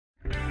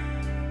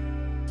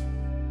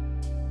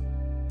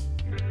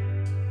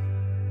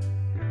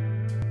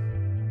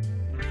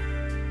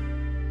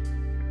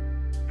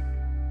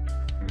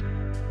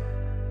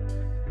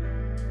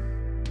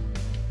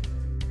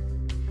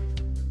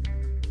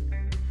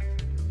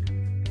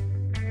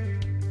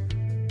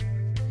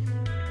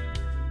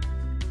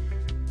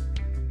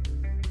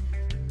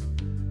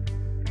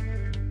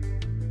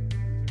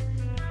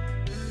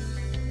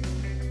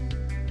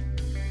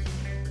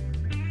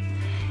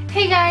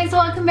Hey guys,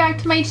 welcome back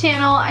to my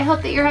channel. I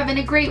hope that you're having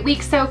a great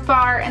week so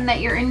far and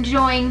that you're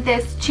enjoying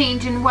this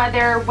change in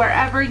weather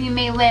wherever you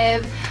may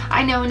live.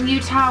 I know in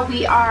Utah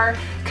we are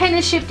kind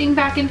of shifting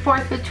back and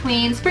forth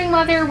between spring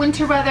weather,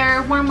 winter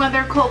weather, warm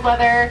weather, cold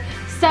weather.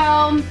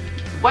 So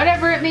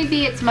whatever it may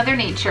be, it's Mother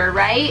Nature,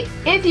 right?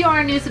 If you are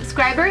a new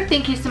subscriber,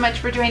 thank you so much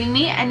for joining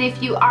me. And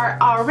if you are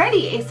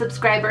already a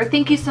subscriber,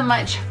 thank you so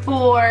much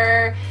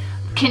for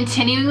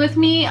continuing with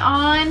me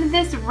on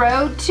this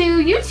road to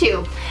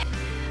YouTube.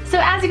 So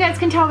as you guys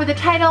can tell by the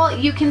title,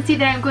 you can see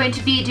that I'm going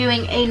to be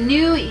doing a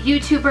new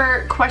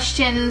YouTuber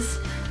questions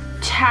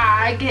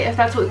tag, if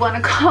that's what we want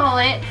to call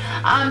it.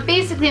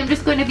 Basically, I'm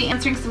just going to be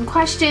answering some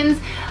questions,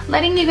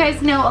 letting you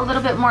guys know a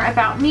little bit more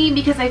about me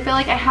because I feel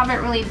like I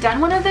haven't really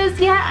done one of those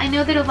yet. I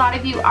know that a lot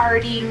of you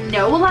already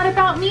know a lot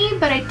about me,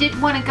 but I did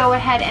want to go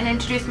ahead and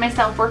introduce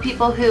myself for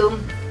people who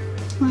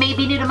may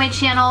be new to my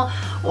channel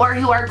or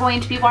who are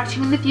going to be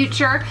watching in the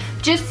future,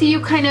 just so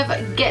you kind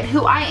of get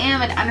who I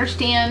am and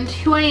understand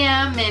who I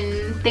am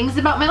and things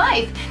about my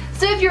life.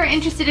 So if you're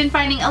interested in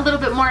finding a little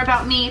bit more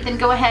about me, then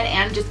go ahead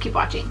and just keep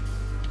watching.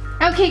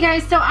 Okay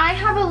guys, so I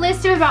have a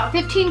list of about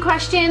 15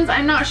 questions.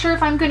 I'm not sure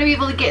if I'm going to be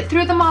able to get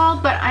through them all,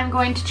 but I'm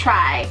going to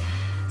try.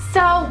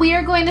 So we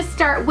are going to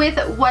start with,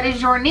 what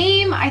is your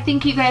name? I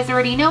think you guys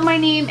already know my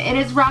name. It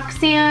is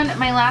Roxanne.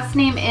 My last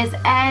name is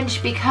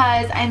Edge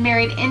because I'm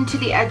married into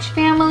the Edge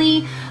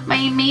family.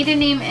 My maiden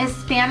name is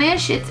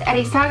Spanish. It's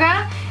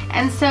Erizaga.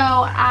 And so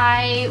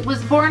I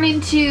was born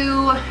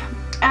into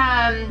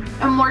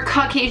a more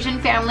Caucasian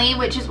family,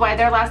 which is why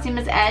their last name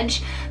is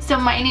Edge. So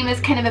my name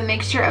is kind of a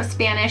mixture of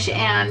Spanish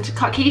and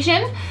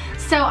Caucasian.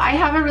 So I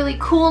have a really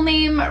cool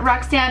name,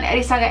 Roxanne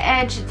Erizaga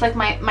Edge. It's like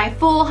my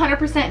full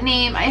 100%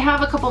 name. I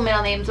have a couple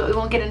middle names, but we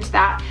won't get into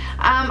that.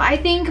 I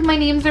think my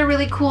names are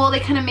really cool. They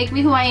kind of make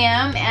me who I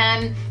am,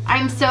 and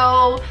I'm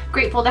so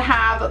grateful to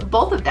have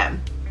both of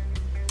them.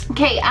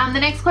 Okay, the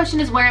next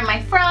question is, where am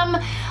I from?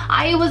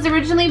 I was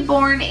originally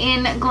born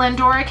in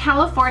Glendora,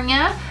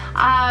 California.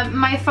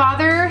 My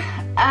father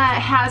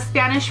has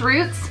Spanish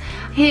roots.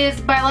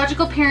 His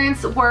biological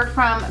parents were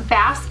from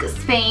Basque,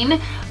 Spain.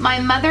 My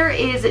mother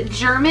is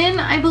German,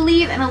 I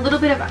believe, and a little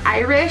bit of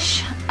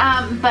Irish,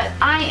 but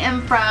I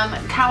am from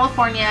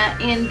California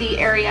in the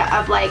area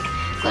of like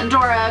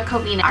Glendora,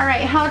 Covina. All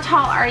right, how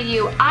tall are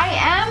you? I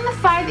am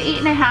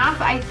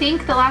 5'8.5". I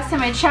think the last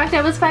time I checked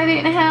I was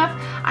 5'8.5".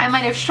 I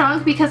might have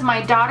shrunk because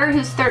my daughter,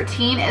 who's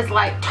 13, is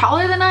like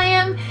taller than I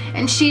am,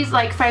 and she's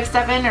like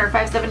 5'7" or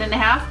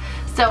 5'7.5".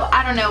 So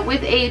I don't know,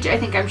 with age I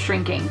think I'm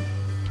shrinking.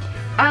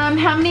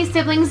 How many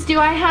siblings do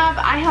I have?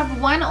 I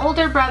have one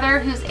older brother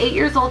who's 8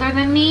 years older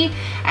than me,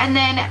 and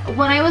then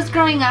when I was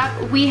growing up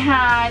we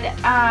had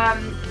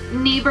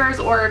neighbors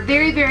or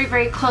very, very,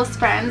 very close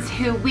friends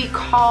who we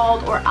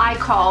called, or I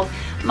called,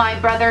 my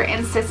brother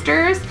and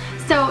sisters.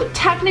 So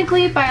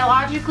technically,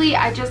 biologically,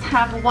 I just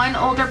have one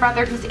older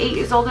brother who's 8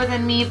 years older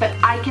than me, but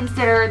I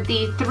consider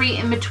the 3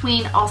 in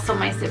between also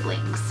my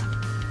siblings.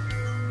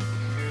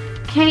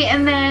 Okay,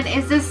 and then,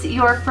 is this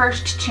your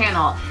first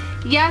channel?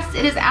 Yes,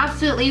 it is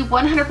absolutely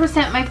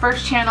 100% my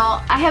first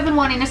channel. I have been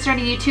wanting to start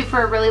a YouTube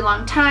for a really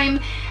long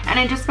time, and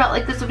I just felt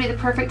like this would be the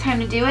perfect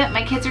time to do it.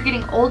 My kids are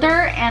getting older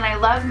and I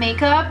love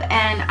makeup,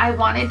 and I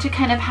wanted to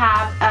kind of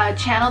have a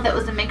channel that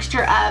was a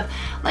mixture of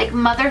like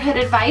motherhood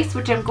advice,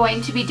 which I'm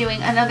going to be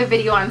doing another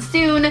video on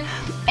soon,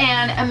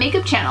 and a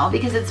makeup channel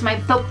because it's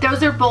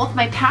those are both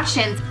my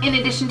passions in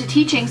addition to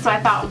teaching. So I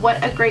thought,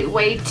 what a great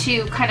way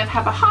to kind of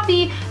have a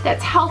hobby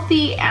that's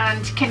healthy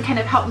and can kind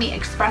of help me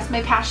express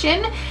my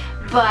passion,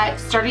 but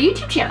start a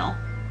YouTube channel.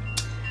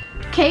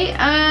 Okay,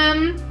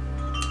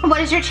 what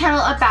is your channel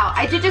about?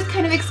 I did just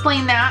kind of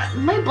explain that.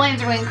 My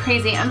blinds are going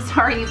crazy, I'm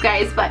sorry you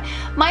guys, but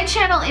my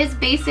channel is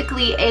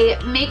basically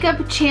a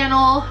makeup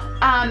channel,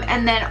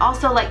 and then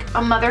also like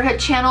a motherhood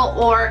channel,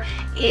 or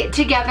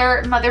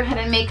together, motherhood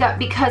and makeup,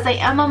 because I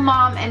am a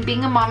mom and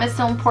being a mom is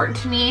so important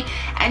to me,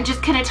 and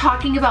just kind of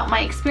talking about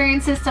my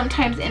experiences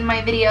sometimes in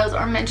my videos,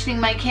 or mentioning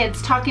my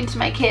kids, talking to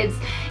my kids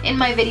in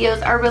my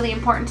videos are really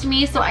important to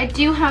me. So I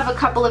do have a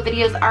couple of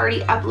videos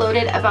already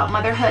uploaded about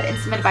motherhood and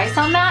some advice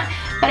on that,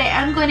 but I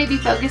am going to be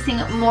focusing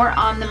more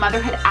on the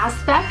motherhood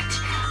aspect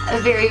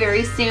very,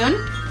 very soon.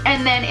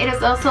 And then it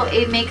is also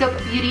a makeup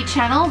beauty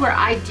channel where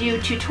I do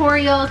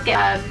tutorials,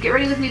 get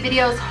ready with me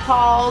videos,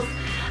 hauls,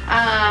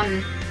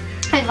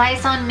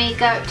 advice on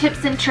makeup,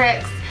 tips and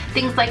tricks,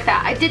 things like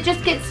that. I did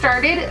just get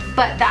started,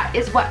 but that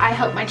is what I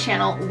hope my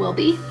channel will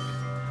be.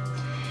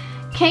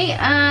 Okay,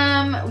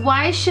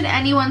 why should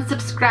anyone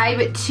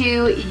subscribe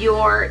to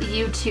your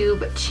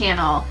YouTube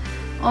channel?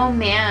 Oh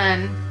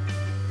man.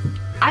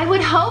 I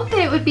would hope that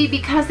it would be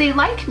because they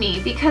like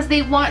me, because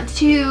they want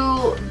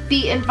to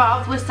be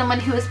involved with someone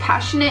who is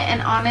passionate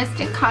and honest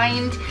and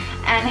kind,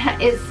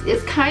 and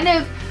is kind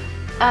of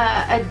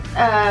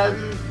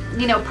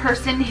you know,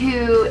 person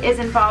who is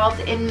involved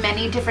in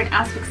many different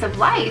aspects of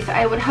life.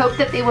 I would hope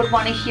that they would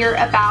want to hear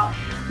about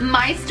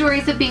my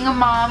stories of being a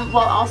mom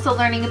while also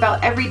learning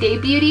about everyday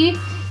beauty.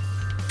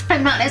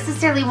 I'm not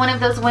necessarily one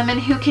of those women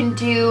who can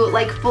do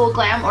like full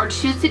glam or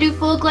choose to do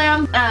full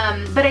glam,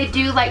 but I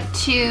do like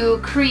to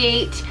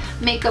create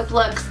makeup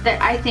looks that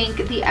I think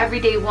the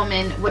everyday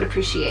woman would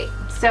appreciate.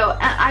 So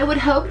I would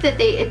hope that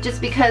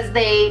just because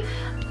they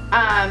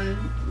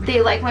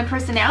like my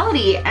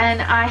personality,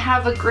 and I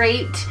have a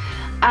great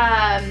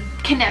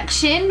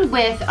connection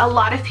with a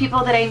lot of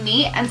people that I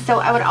meet, and so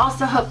I would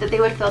also hope that they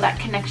would feel that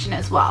connection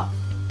as well.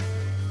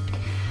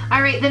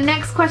 Alright, the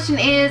next question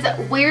is,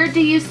 where do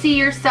you see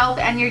yourself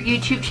and your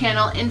YouTube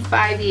channel in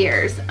 5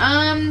 years?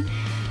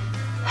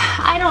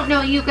 I don't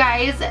know, you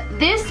guys.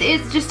 This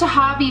is just a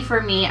hobby for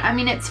me. I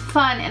mean, it's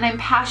fun and I'm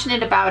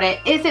passionate about it.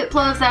 If it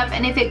blows up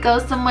and if it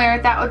goes somewhere,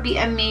 that would be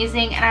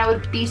amazing, and I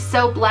would be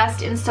so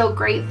blessed and so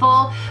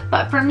grateful.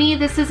 But for me,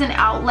 this is an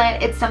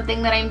outlet. It's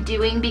something that I'm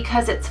doing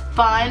because it's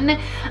fun,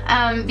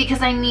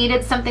 because I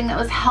needed something that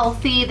was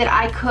healthy that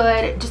I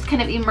could just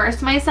kind of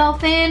immerse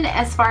myself in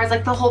as far as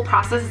like the whole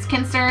process is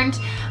concerned.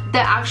 The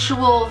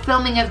actual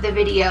filming of the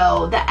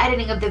video, the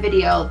editing of the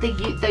video,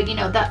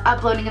 the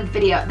uploading of the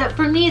video. That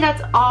for me,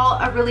 that's all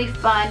a really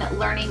fun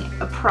learning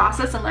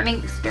process and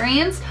learning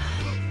experience,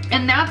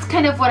 and that's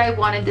kind of what I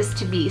wanted this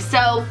to be.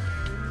 So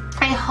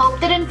I hope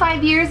that in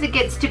 5 years it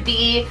gets to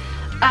be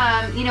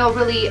you know, a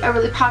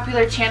really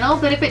popular channel,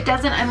 but if it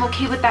doesn't, I'm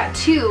okay with that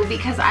too,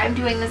 because I'm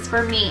doing this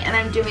for me, and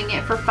I'm doing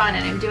it for fun,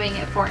 and I'm doing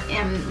it for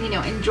you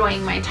know,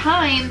 enjoying my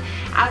time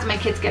as my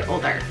kids get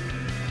older.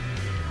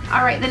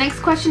 Alright, the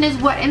next question is,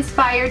 what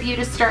inspired you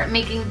to start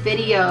making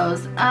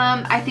videos?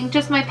 I think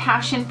just my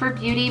passion for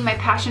beauty, my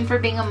passion for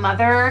being a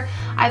mother.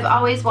 I've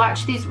always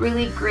watched these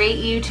really great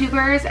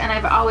YouTubers, and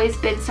I've always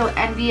been so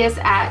envious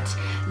at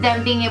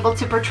them being able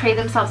to portray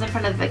themselves in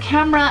front of the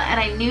camera, and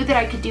I knew that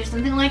I could do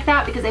something like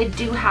that because I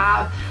do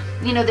have,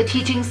 you know, the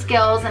teaching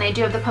skills, and I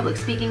do have the public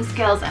speaking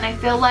skills, and I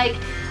feel like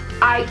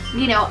I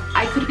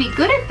could be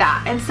good at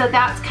that. And so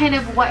that's kind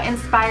of what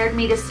inspired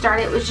me to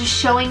start it, was just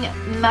showing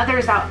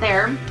mothers out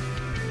there,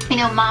 you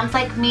know, moms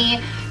like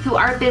me who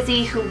are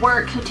busy, who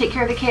work, who take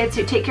care of the kids,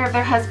 who take care of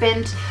their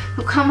husband,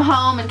 who come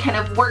home and kind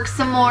of work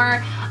some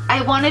more.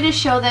 I wanted to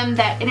show them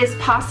that it is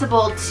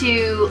possible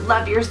to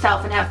love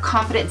yourself and have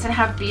confidence and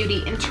have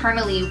beauty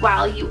internally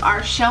while you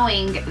are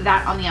showing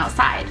that on the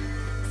outside.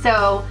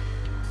 So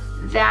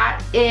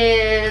that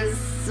is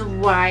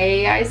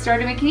why I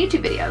started making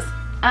YouTube videos.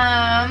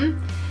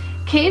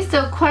 Okay,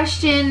 so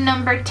question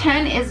number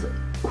 10 is,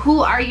 who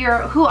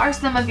are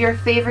some of your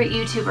favorite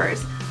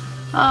YouTubers?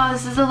 Oh,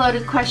 this is a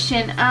loaded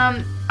question.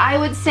 I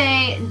would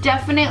say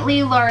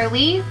definitely Laura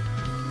Lee,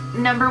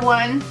 number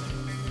 1.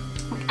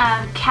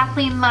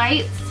 Kathleen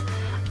Lights,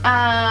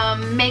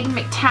 Megan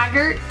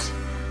McTaggart.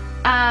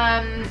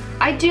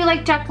 I do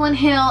like Jaclyn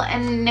Hill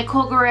and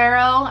Nicole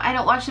Guerrero. I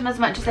don't watch them as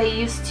much as I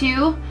used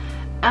to.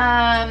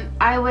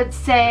 I would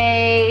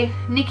say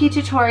Nikki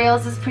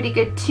Tutorials is pretty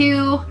good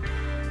too.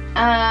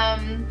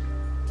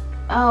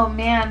 Oh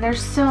man,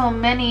 there's so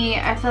many.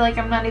 I feel like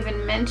I'm not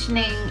even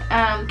mentioning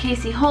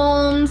Casey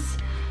Holmes.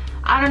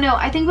 I don't know.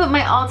 I think that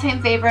my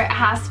all-time favorite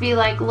has to be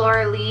like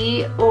Laura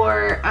Lee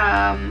or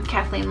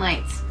Kathleen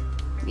Lights.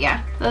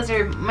 Yeah, those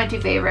are my 2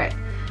 favorite.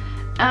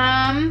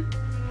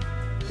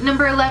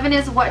 Number 11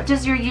 is, what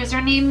does your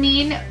username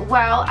mean?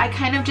 Well, I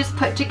kind of just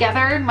put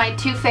together my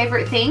 2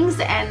 favorite things,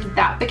 and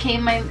that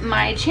became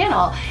my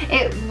channel.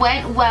 It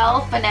went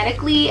well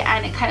phonetically,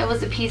 and it kind of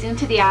was appeasing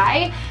to the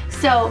eye.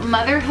 So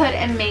motherhood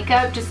and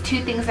makeup, just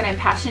 2 things that I'm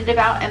passionate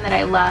about and that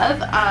I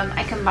love.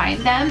 I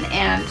combined them,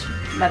 and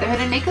motherhood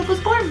and makeup was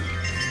born.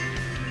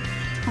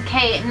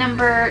 Okay,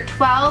 number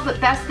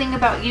 12, best thing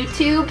about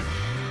YouTube.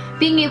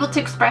 Being able to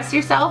express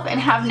yourself and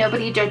have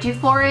nobody judge you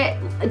for it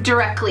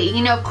directly.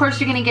 You know, of course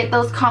you're gonna get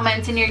those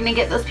comments, and you're gonna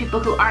get those people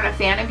who aren't a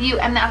fan of you,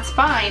 and that's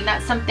fine.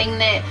 That's something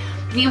that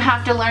you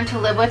have to learn to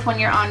live with when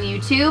you're on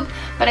YouTube.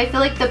 But I feel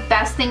like the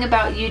best thing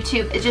about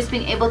YouTube is just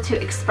being able to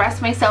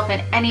express myself in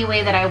any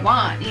way that I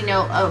want. You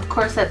know, of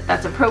course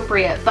that's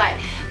appropriate, but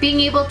being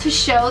able to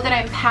show that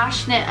I'm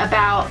passionate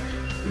about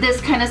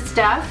this kind of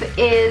stuff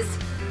is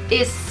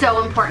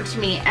so important to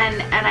me,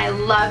 and I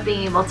love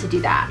being able to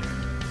do that.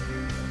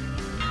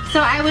 So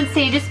I would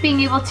say just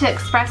being able to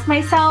express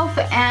myself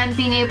and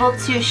being able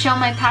to show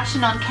my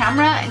passion on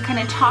camera and kind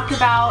of talk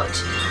about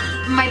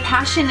my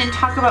passion and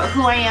talk about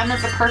who I am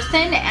as a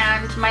person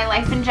and my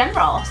life in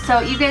general. So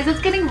you guys, it's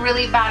getting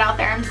really bad out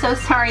there. I'm so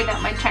sorry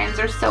that my chimes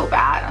are so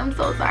bad. I'm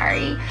so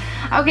sorry.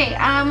 Okay,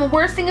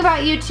 worst thing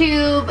about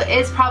YouTube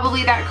is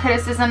probably that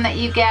criticism that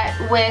you get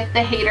with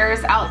the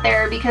haters out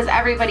there, because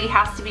everybody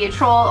has to be a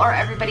troll, or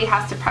everybody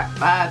has to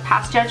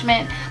pass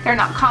judgment. They're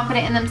not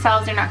confident in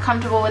themselves, they're not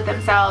comfortable with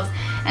themselves,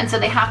 and so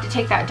they have to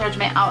take that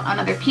judgment out on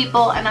other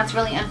people, and that's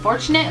really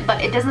unfortunate,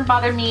 but it doesn't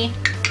bother me.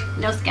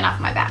 No skin off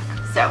my back.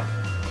 So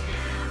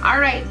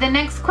alright, the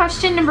next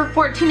question, number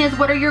 14, is,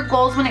 what are your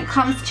goals when it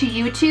comes to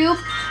YouTube?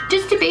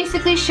 Just to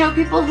basically show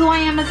people who I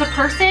am as a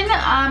person,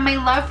 my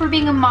love for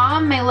being a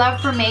mom, my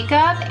love for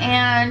makeup,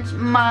 and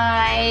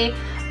my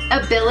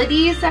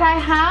abilities that I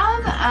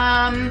have,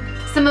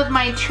 some of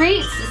my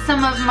traits,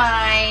 some of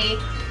my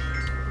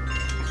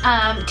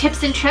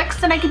tips and tricks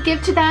that I could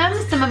give to them,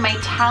 some of my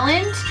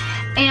talent,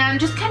 and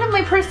just kind of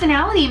my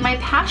personality, my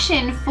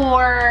passion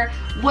for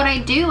what I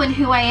do and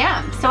who I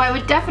am. So I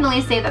would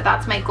definitely say that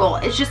that's my goal,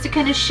 is just to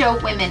kind of show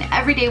women,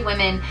 everyday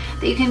women,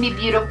 that you can be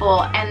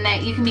beautiful and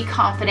that you can be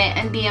confident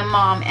and be a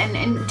mom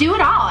and do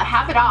it all,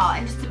 have it all,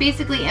 and just to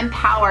basically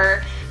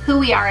empower who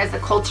we are as a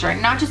culture,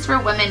 not just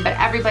for women, but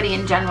everybody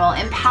in general.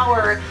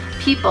 Empower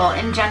people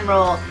in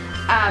general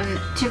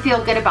to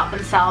feel good about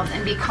themselves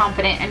and be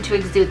confident and to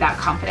exude that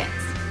confidence.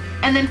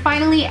 And then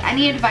finally,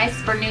 any advice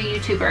for new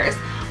YouTubers?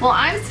 Well,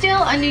 I'm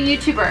still a new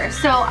YouTuber,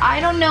 so I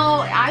don't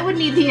know, I would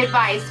need the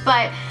advice,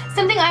 but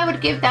something I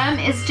would give them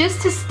is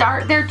just to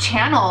start their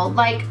channel.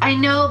 Like, I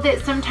know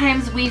that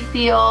sometimes we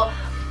feel,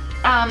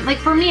 like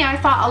for me, I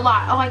thought a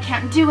lot, oh, I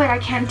can't do it, I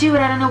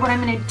don't know what I'm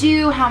gonna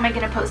do, how am I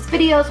gonna post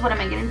videos, what am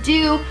I gonna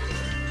do?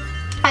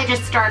 I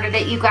just started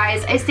it, you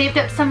guys. I saved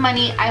up some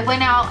money, I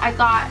went out, I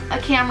got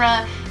a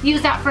camera,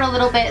 used that for a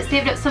little bit,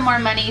 saved up some more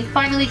money,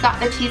 finally got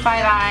the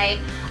T5i,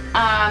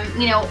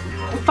 you know,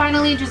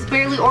 finally just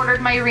barely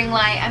ordered my ring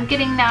light. I'm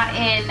getting that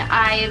in.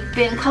 I've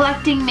been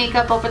collecting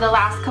makeup over the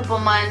last couple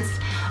months.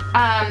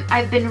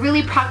 I've been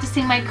really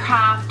practicing my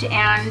craft,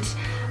 and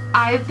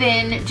I've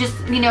been just,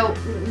 you know,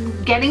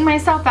 getting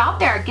myself out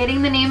there,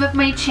 getting the name of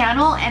my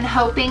channel, and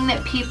hoping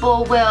that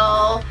people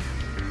will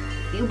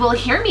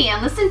hear me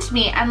and listen to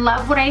me and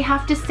love what I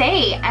have to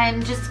say,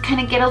 and just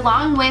kind of get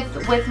along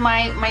with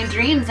my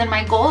dreams and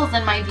my goals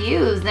and my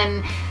views.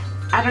 And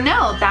I don't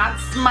know,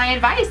 that's my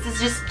advice,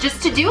 is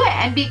just to do it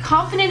and be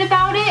confident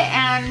about it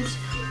and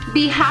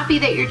be happy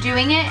that you're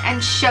doing it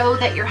and show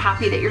that you're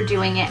happy that you're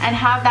doing it and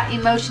have that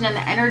emotion and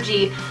the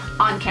energy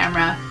on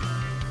camera.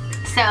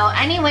 So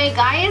anyway,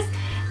 guys,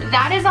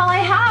 that is all I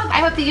have.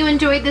 I hope that you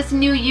enjoyed this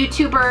new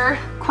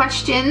YouTuber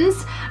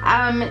questions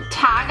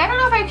tag. I don't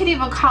know if I could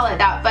even call it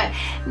that, but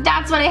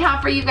that's what I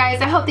have for you guys.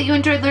 I hope that you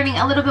enjoyed learning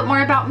a little bit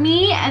more about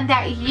me and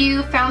that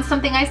you found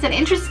something I said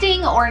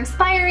interesting or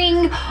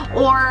inspiring,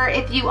 or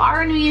if you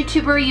are a new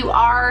YouTuber, you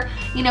are,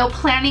 you know,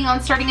 planning on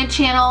starting a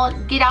channel,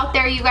 get out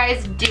there, you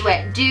guys, do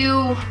it.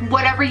 Do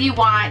whatever you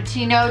want.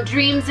 You know,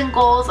 dreams and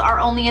goals are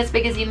only as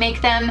big as you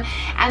make them,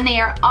 and they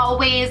are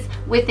always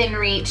within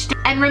reach.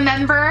 And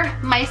remember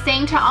my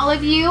saying to all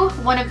of you,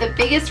 one of the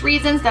biggest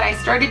reasons that I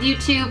started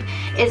YouTube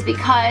is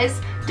because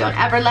don't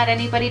ever let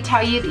anybody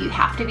tell you that you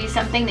have to be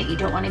something that you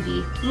don't want to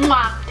be.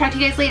 Mwah. Talk to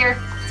you guys later.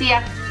 See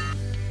ya.